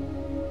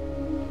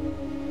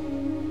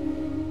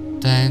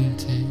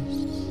dentists.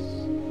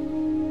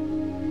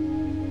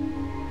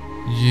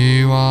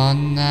 You are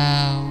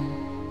now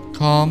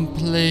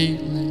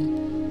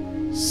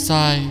completely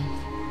safe,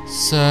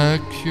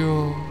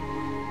 secure,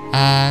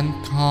 and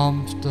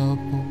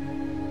comfortable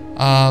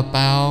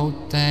about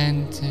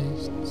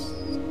dentists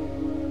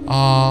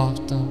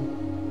after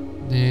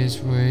this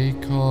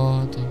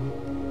recording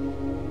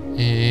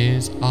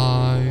is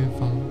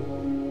over.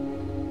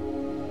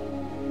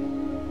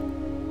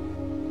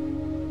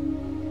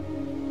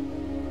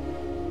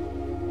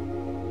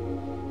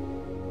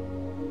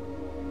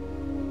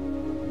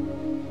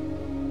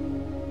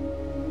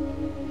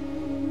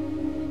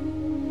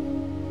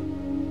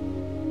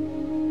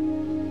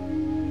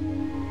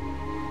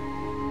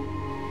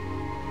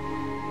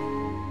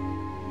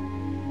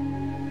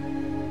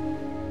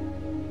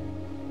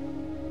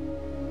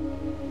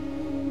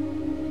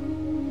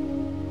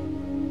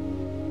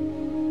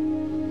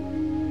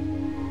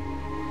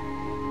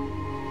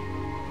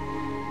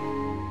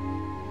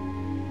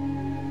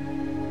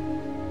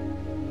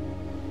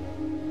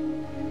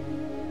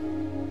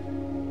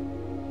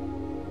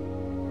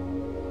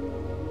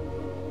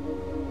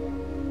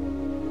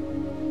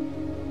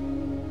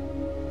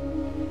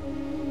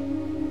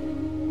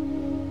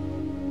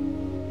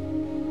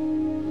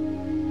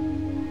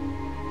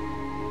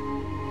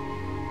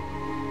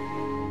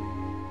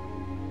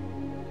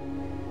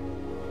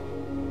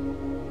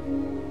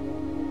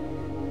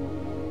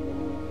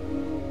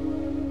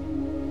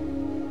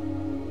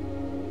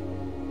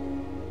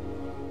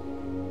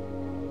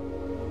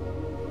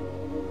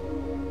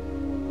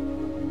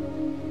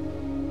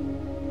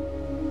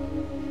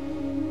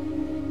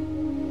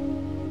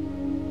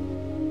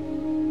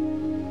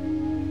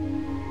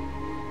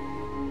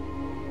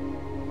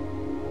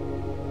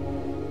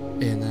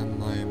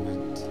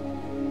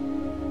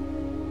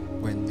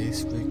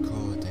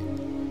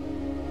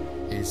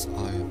 is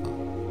over,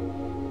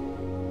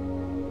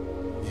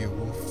 you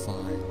will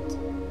find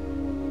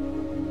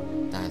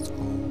that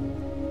all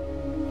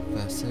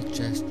the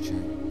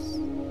suggestions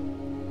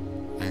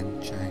and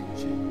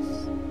changes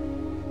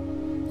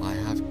I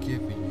have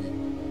given you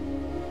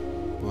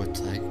will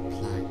take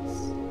place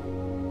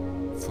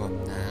from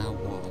now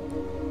on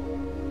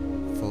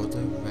for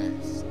the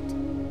rest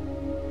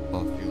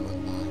of your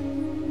life,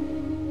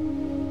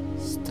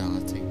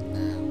 starting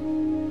now.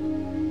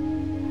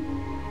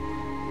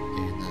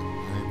 In a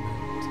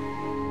moment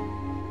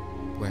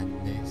when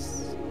this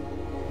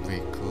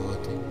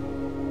recording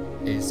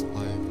is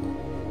over,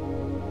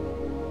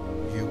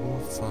 you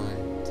will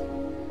find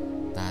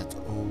that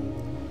all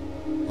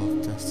of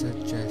the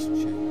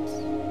suggestions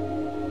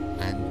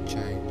and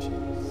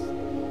changes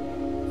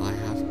I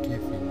have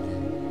given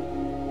you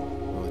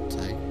will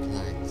take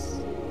place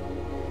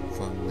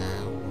from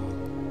now on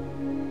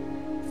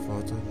for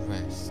the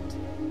rest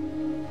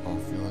of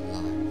your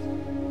life,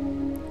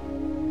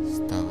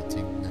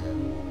 starting now.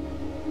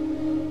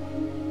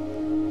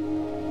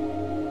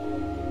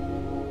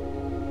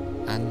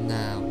 And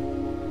now,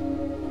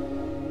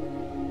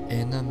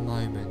 in a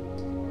moment,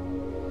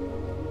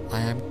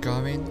 I am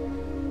going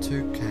to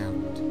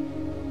count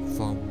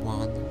from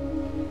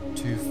 1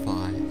 to 5.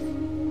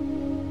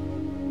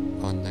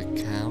 On the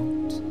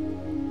count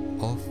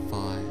of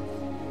 5,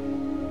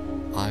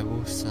 I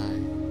will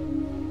say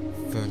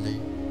fully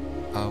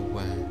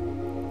aware,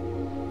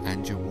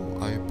 and you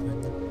will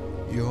open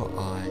your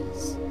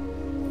eyes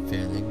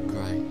feeling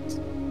great.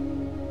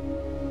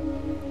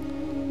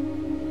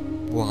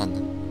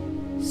 1.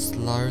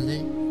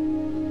 Slowly,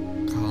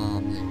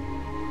 calmly,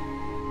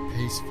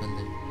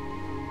 peacefully,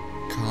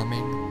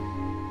 becoming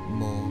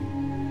more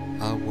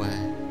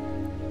aware.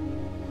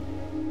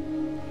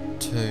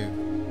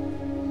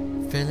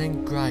 2.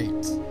 Feeling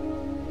great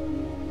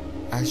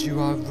as you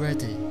are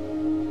ready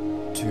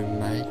to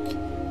make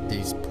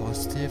these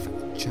positive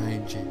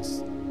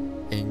changes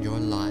in your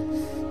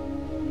life.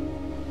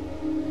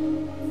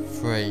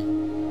 3.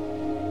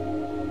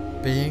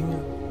 Being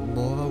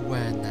more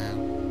aware now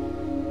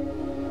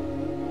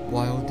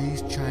while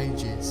these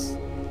changes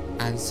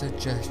and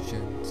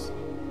suggestions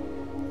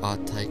are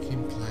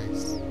taking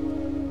place.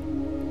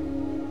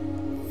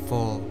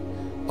 4.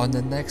 On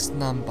the next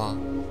number,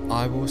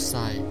 I will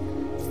say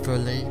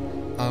fully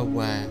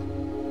aware,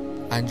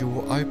 and you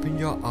will open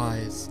your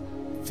eyes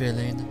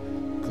feeling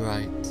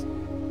great.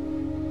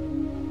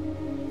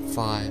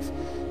 5.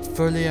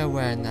 Fully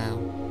aware now.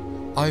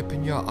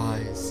 Open your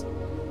eyes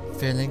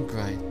feeling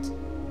great.